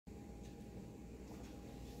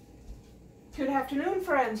Good afternoon,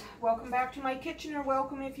 friends. Welcome back to my kitchen, or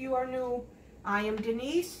welcome if you are new. I am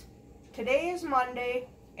Denise. Today is Monday,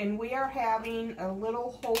 and we are having a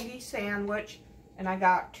little hoagie sandwich, and I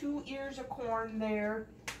got 2 ears of corn there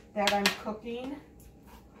that I'm cooking.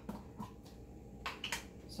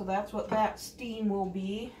 So that's what that steam will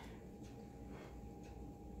be.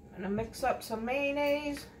 I'm gonna mix up some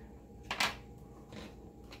mayonnaise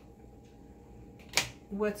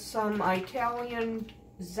with some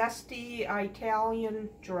zesty Italian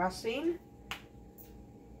dressing.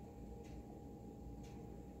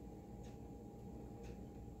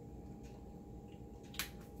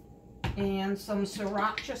 And some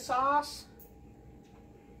sriracha sauce.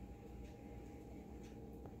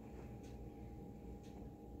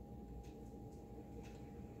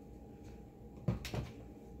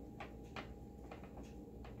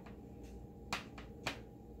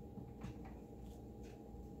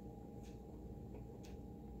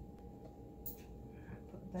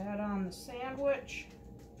 That on the sandwich.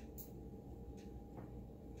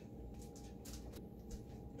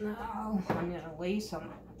 Now I'm going to lay some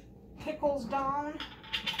pickles down.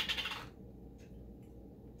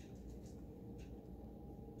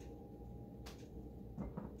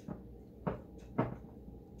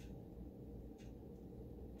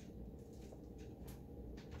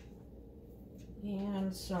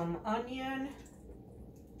 And some onion.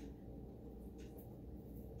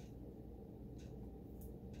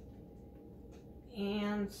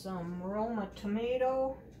 And some Roma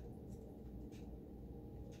tomato.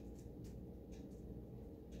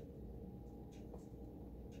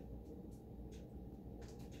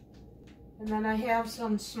 And then I have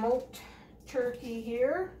some smoked turkey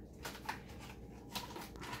here.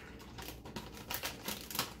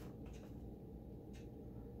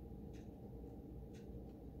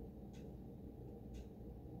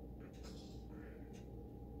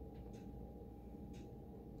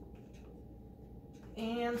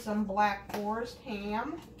 And some Black Forest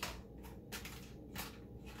ham.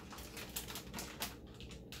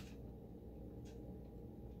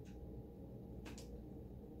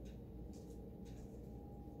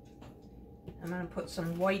 I'm going to put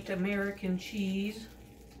some white American cheese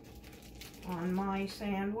on my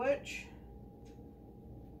sandwich.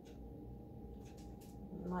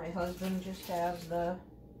 My husband just has the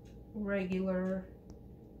regular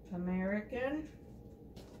American.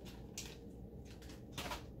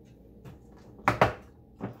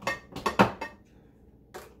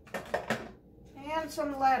 And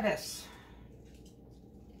some lettuce.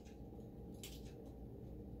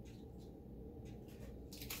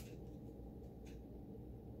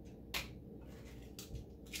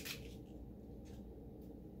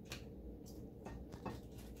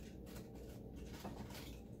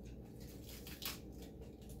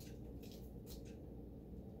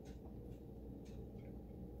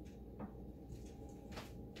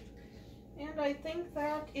 And I think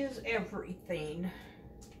that is everything.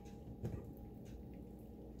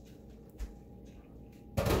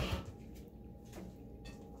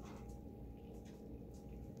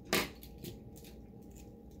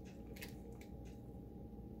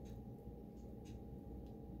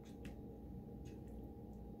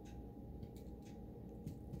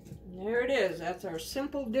 There it is. That's our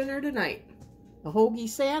simple dinner tonight. A hoagie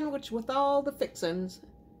sandwich with all the fixins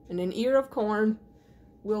and an ear of corn.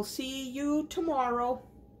 We'll see you tomorrow.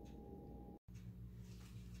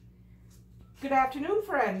 Good afternoon,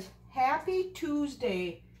 friends. Happy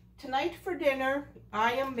Tuesday. Tonight for dinner,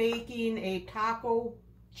 I am making a taco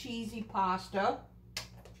cheesy pasta.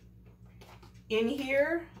 In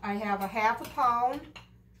here, I have a ½ pound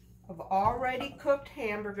of already cooked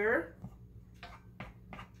hamburger.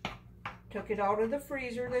 Took it out of the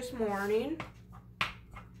freezer this morning.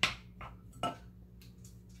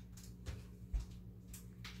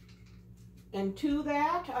 And to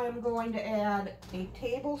that, I'm going to add a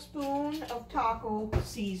tablespoon of taco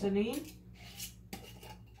seasoning.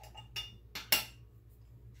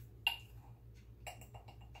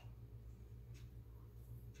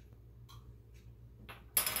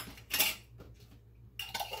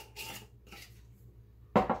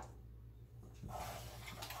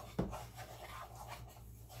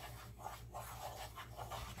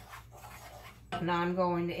 Now I'm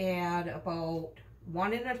going to add about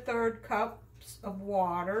 1 1/3 cups of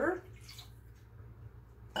water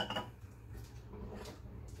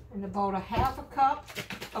and about a ½ cup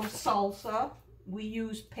of salsa. We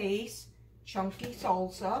use Pace chunky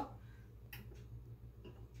salsa.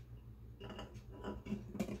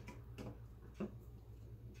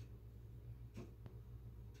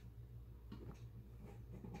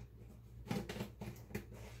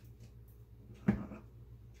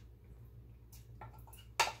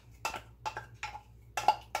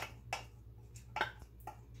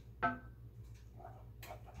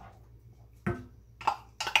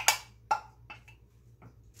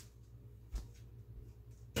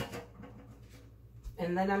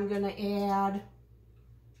 And then I'm going to add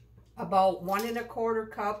about 1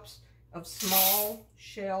 1/4 cups of small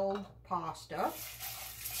shelled pasta.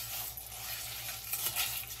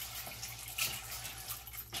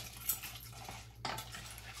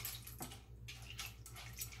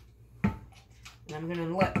 And I'm going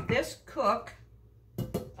to let this cook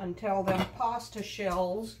until them pasta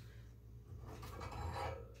shells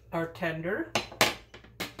are tender.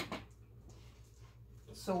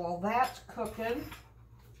 So while that's cooking,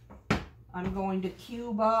 I'm going to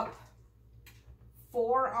cube up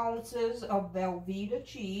 4 ounces of Velveeta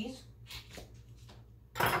cheese.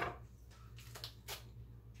 And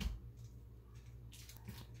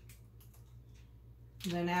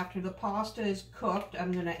then after the pasta is cooked,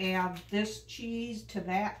 I'm going to add this cheese to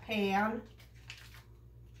that pan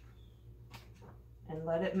and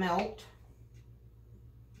let it melt.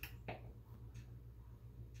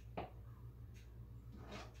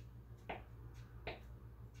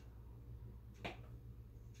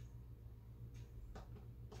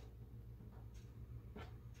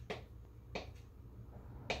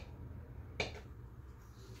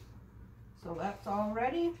 So that's all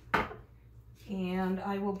ready, and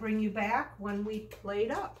I will bring you back when we plate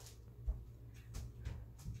up.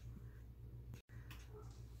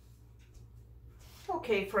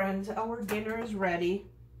 Okay friends, our dinner is ready.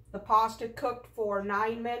 The pasta cooked for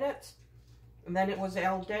 9 minutes, and then it was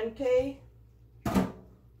al dente, and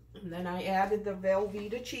then I added the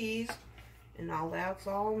Velveeta cheese, and now that's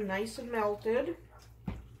all nice and melted.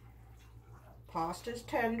 Pasta's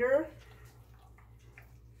tender.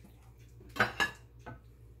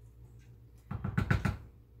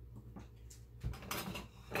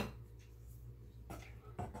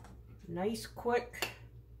 Nice quick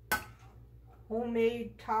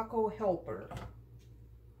homemade taco helper.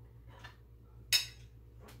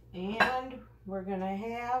 And we're gonna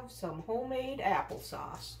have some homemade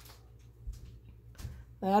applesauce.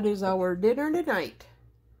 That is our dinner tonight.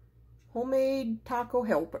 Homemade taco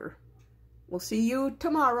helper. We'll see you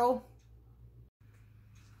tomorrow.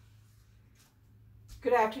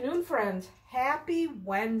 Good afternoon, friends. Happy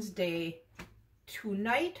Wednesday.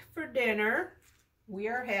 Tonight for dinner, we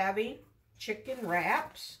are having chicken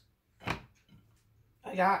wraps.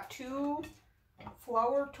 I got 2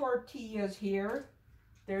 flour tortillas here.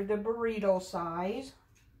 They're the burrito size.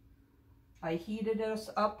 I heated us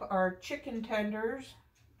up our chicken tenders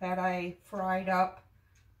that I fried up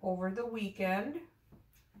over the weekend.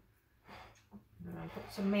 I'm going to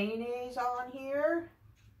put some mayonnaise on here.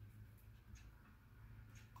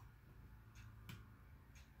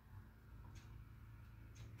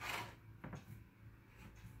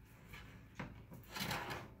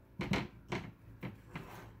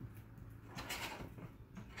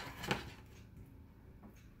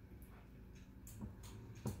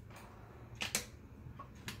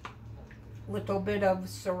 Little bit of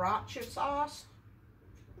sriracha sauce.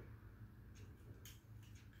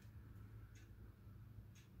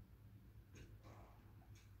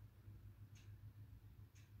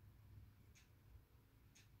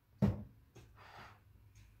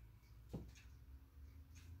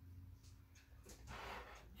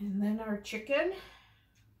 And then our chicken.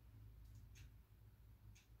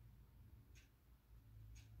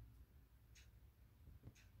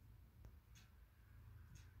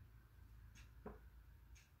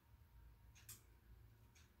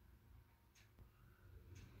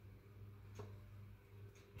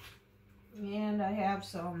 And I have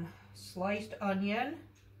some sliced onion.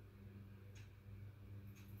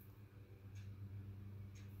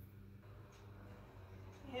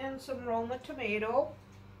 And some Roma tomato.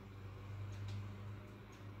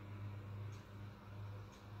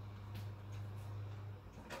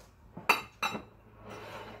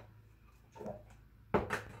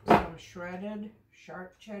 Some shredded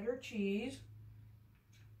sharp cheddar cheese.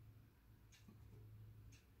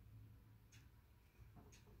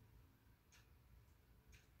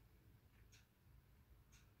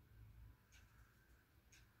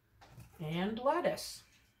 And lettuce.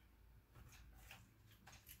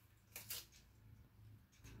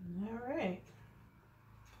 All right.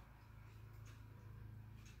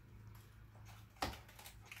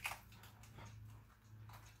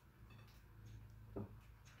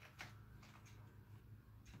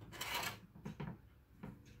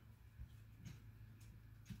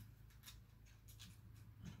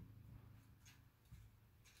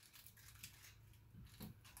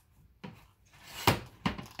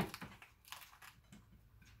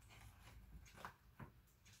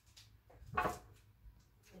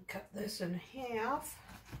 Cut this in half.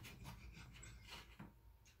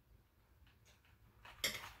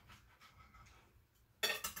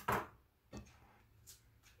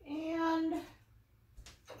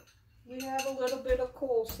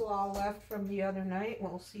 coleslaw left from the other night.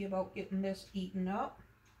 We'll see about getting this eaten up.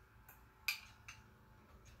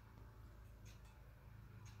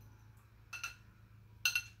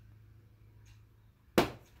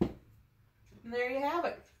 And there you have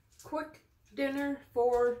it. Quick dinner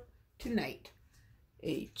for tonight.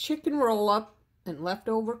 A chicken roll-up and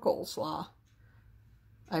leftover coleslaw.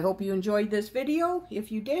 I hope you enjoyed this video. If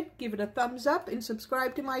you did, give it a thumbs up and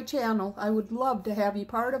subscribe to my channel. I would love to have you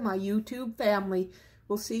part of my YouTube family.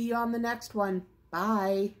 We'll see you on the next one.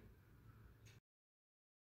 Bye.